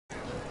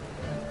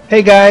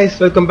Hey guys,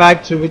 welcome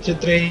back to Witcher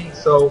 3.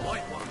 So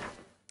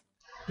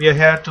we are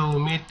here to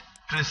meet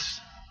Triss.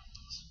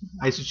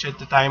 I should set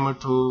the timer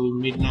to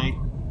midnight.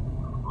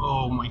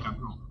 Oh my god,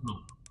 no.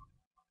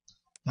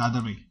 The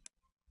other way.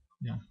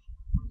 Yeah,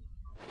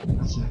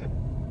 that's it.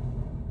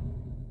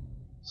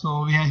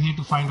 So we are here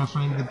to find our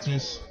friend with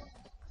Triss.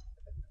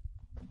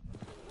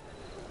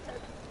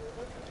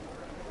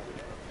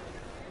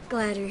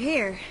 Glad you're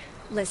here.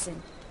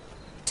 Listen,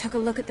 took a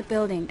look at the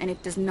building and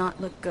it does not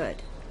look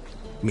good.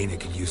 Mean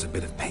it could use a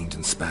bit of paint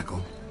and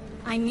spackle?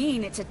 I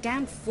mean, it's a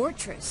damn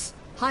fortress.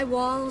 High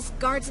walls,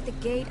 guards at the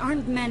gate,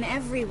 armed men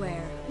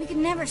everywhere. We could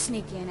never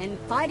sneak in, and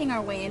fighting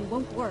our way in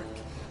won't work.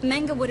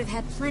 Menga would have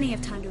had plenty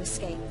of time to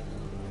escape.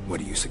 What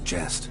do you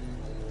suggest?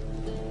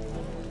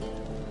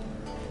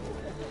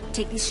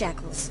 Take these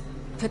shackles.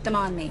 Put them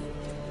on me.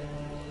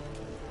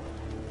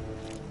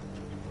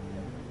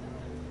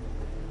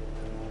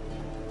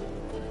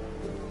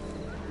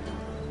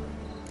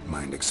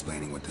 Mind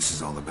explaining what this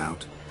is all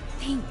about?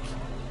 Think.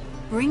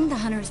 Bring the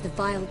hunters the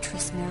vile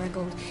Triss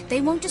Merigold.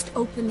 They won't just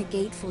open the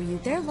gate for you.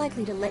 They're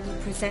likely to let you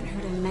present her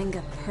to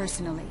Menga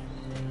personally.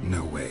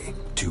 No way.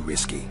 Too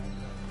risky.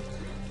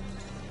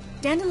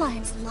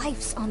 Dandelion's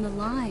life's on the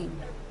line.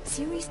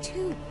 Series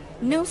 2.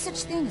 No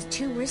such thing as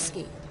too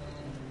risky.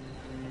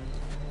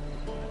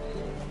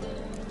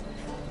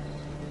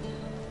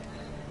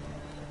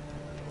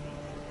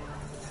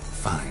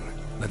 Fine.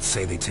 Let's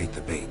say they take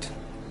the bait.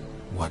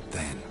 What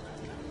then?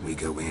 We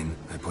go in,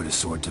 I put a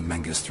sword to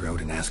Menga's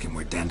throat and ask him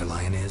where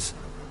Dandelion is?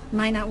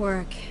 Might not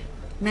work.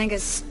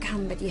 Menga's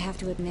scum, but you have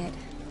to admit,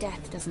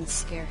 death doesn't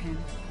scare him.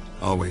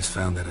 Always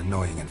found that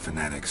annoying in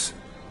fanatics.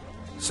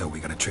 So we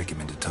gotta trick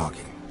him into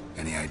talking.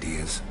 Any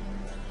ideas?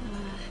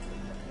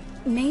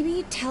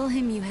 Maybe tell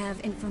him you have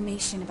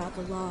information about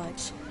the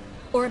Lodge.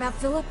 Or about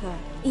Philippa.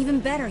 Even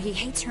better, he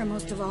hates her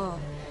most of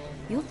all.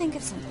 You'll think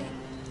of something.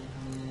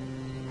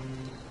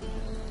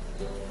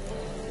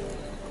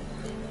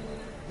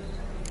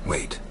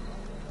 Wait.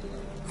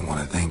 I want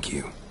to thank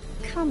you.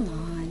 Come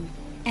on.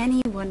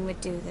 Anyone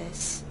would do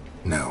this.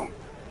 No.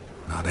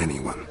 Not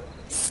anyone.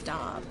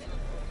 Stop.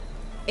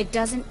 It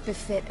doesn't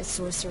befit a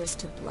sorceress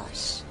to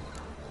blush.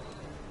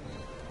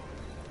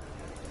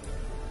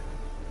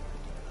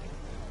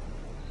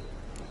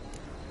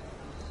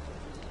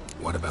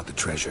 What about the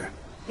treasure?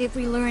 If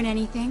we learn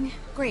anything,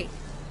 great.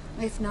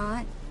 If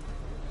not...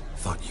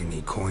 Thought you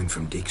need coin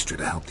from Dijkstra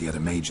to help the other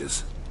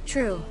mages.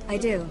 True, I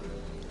do.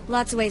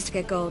 Lots of ways to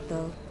get gold,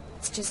 though.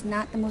 It's just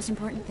not the most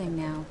important thing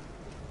now.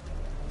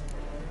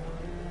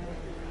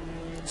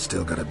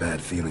 Still got a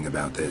bad feeling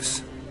about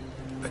this.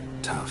 But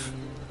tough.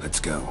 Let's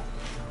go.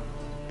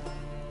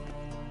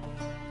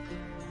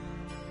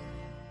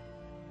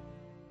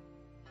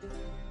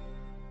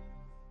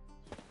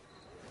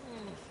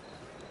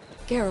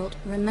 Geralt,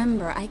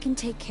 remember, I can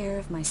take care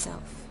of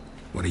myself.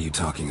 What are you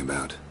talking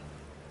about?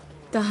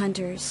 The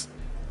hunters.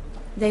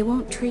 They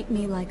won't treat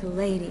me like a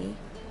lady,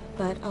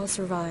 but I'll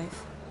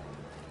survive.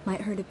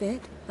 Might hurt a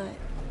bit, but...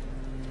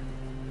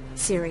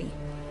 Ciri,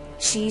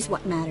 she's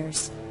what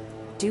matters.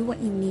 Do what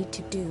you need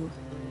to do,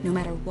 no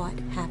matter what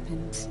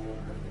happens.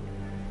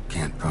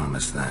 Can't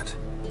promise that.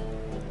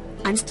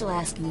 I'm still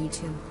asking you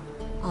to,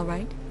 all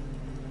right?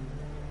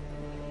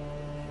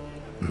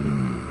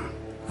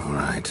 All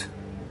right.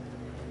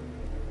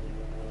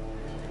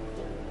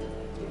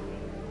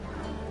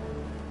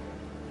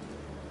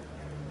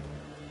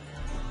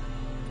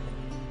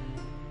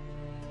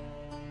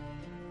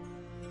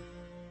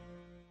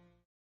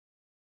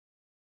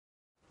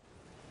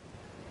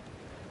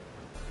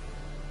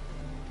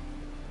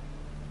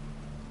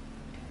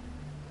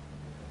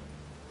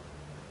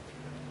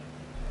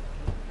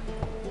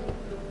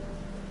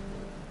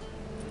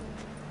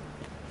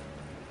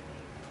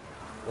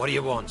 What do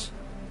you want?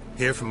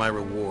 Here for my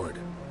reward.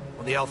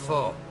 What the hell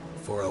for?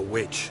 For a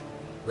witch.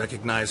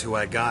 Recognize who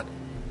I got?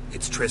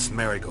 It's Triss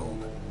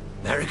Merigold.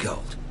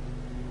 Merigold?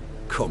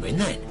 Come in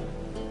then.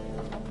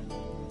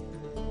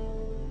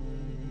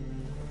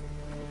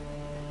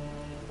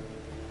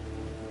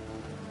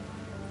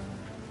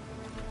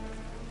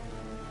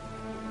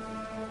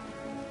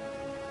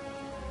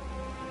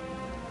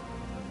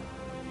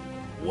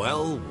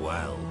 Well,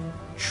 well.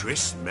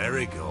 Triss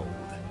Merigold.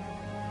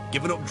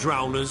 Giving up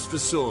drowners for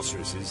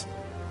sorceresses?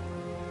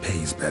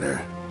 Pays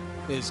better.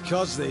 It's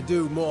 'cause they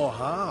do more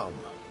harm.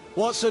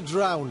 What's a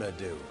drowner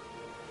do?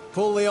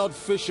 Pull the odd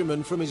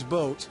fisherman from his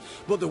boat.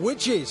 But the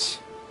witches,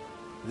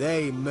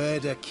 they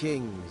murder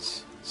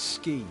kings,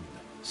 scheme,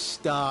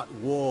 start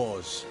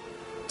wars.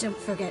 Don't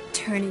forget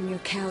turning your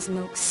cow's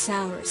milk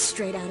sour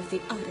straight out of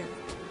the udder.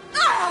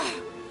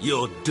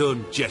 You're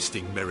done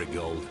jesting,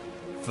 Merigold.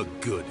 For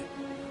good.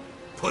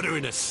 Put her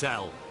in a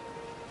cell.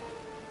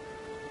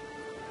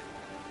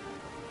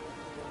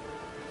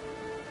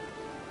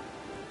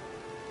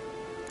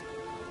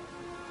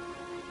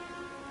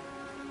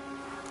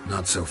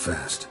 Not so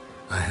fast.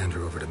 I hand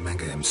her over to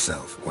Menga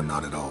himself, or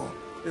not at all.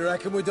 You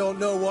reckon we don't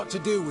know what to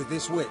do with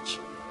this witch?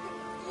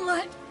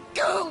 Let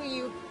go,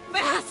 you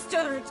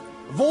bastard!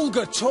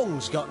 Vulgar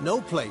tongue's got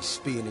no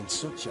place being in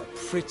such a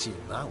pretty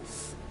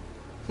mouth.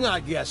 I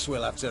guess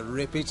we'll have to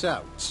rip it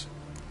out.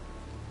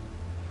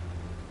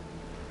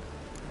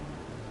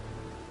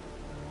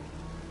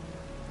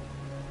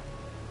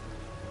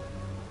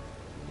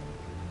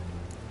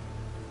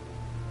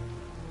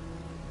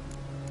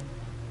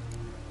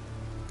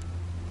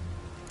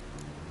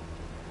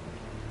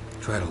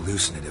 Try to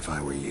loosen it if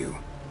I were you.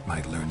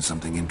 Might learn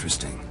something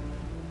interesting.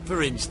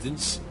 For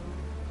instance?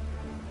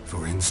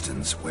 For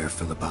instance, where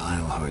Philippa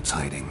Eilhart's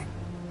hiding.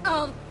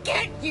 I'll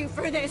get you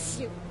for this,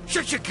 you...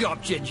 Shut your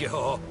gob, ginger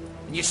whore,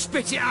 and you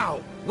spit it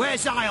out.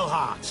 Where's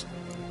Eilhart?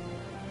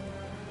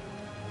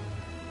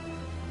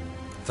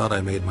 Thought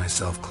I made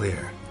myself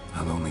clear.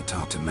 I'll only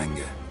talk to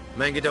Menge.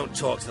 Menge don't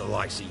talk to the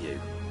likes of you.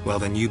 Well,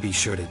 then you be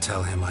sure to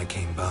tell him I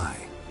came by.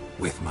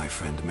 With my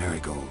friend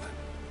Merigold.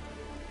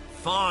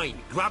 Fine,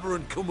 grab her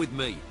and come with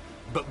me.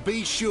 But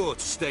be sure to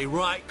stay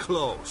right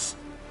close.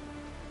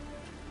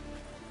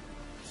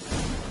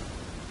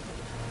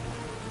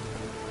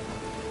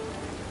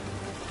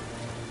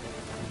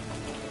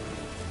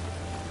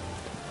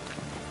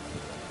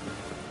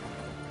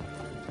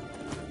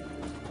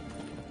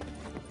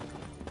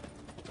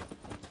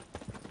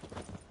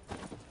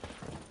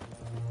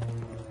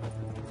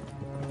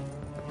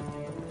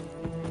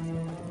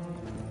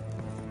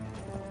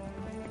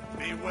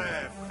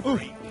 Beware,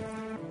 freak.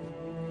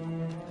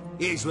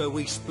 Here's where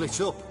we split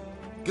up.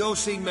 Go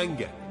see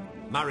Menge.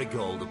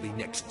 Merigold will be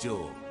next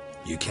door.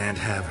 You can't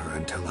have her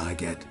until I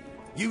get...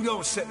 You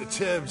don't set the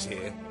terms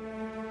here.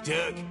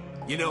 Dirk,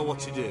 you know what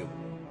to do.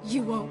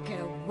 You won't get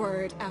a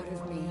word out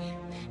of me.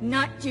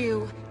 Not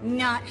you,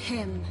 not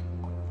him.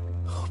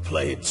 Oh,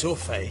 play it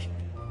tough, eh?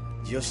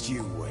 Just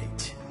you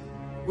wait.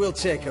 We'll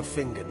take a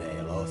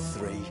fingernail or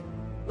three.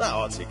 That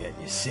ought to get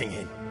you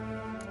singing.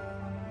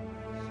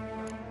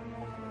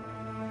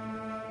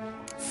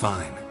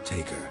 Fine,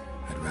 take her.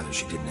 I'd rather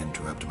she didn't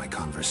interrupt my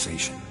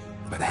conversation.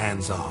 But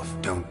hands off,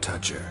 don't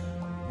touch her.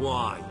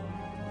 Why?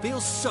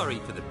 Feel sorry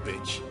for the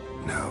bitch?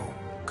 No,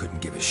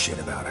 couldn't give a shit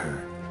about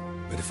her.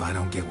 But if I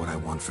don't get what I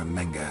want from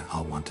Menge,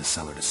 I'll want to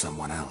sell her to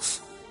someone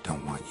else.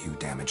 Don't want you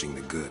damaging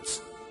the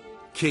goods.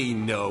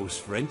 Keen nose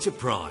for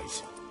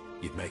enterprise.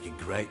 You'd make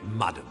a great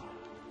madam.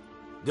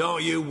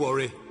 Don't you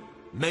worry.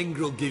 Menge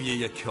will give you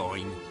your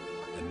coin,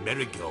 and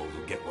Merigold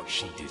will get what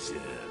she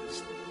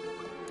deserves.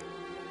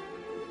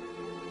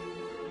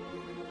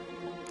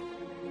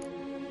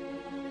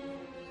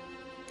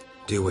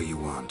 Do what you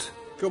want.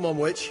 Come on,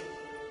 witch.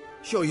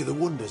 Show you the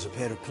wonders a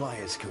pair of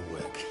pliers can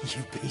work.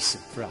 You'd be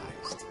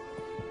surprised.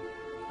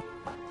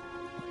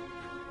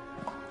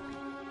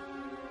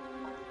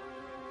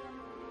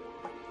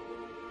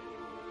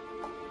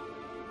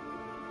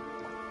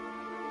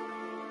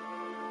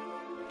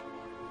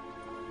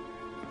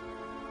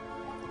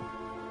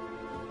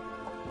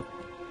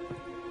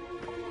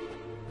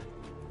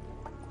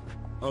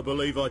 I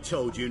believe I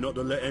told you not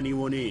to let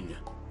anyone in.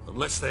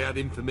 Unless they had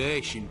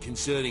information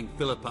concerning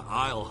Philippa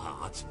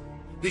Eilhart.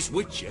 This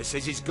Witcher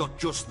says he's got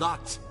just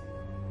that.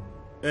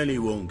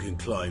 Anyone can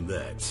claim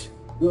that.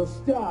 You'll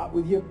start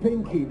with your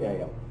pinky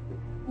nail.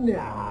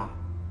 Nah,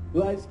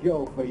 let's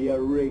go for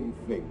your ring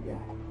finger.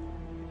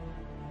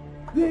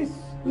 This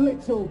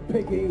little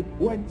piggy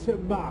went to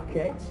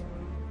market.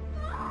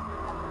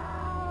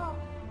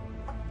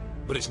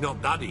 But it's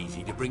not that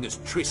easy to bring us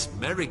Triss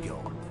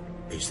Merigold.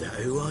 Is that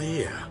who I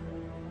hear?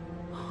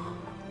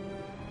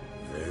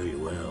 Very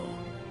well.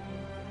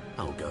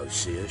 I'll go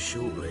see her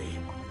shortly.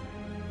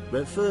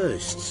 But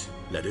first,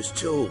 let us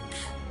talk.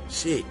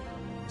 Sit.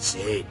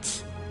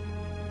 Sit.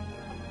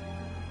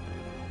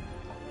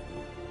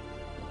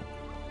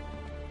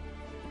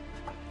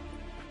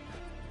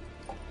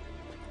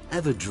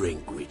 Have a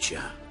drink,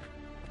 Witcher.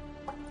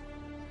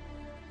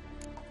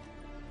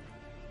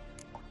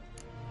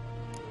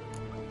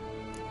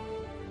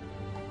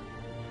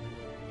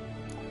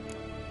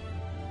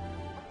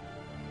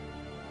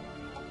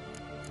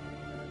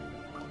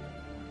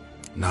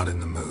 Not in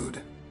the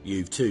mood.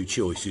 You've two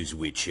choices,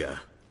 Witcher.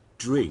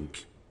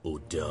 Drink or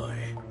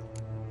die.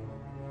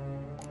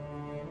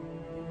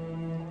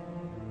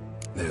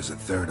 There's a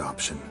third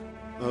option.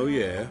 Oh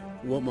yeah?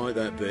 What might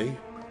that be?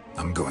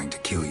 I'm going to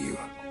kill you.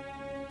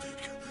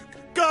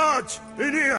 Guards! In here!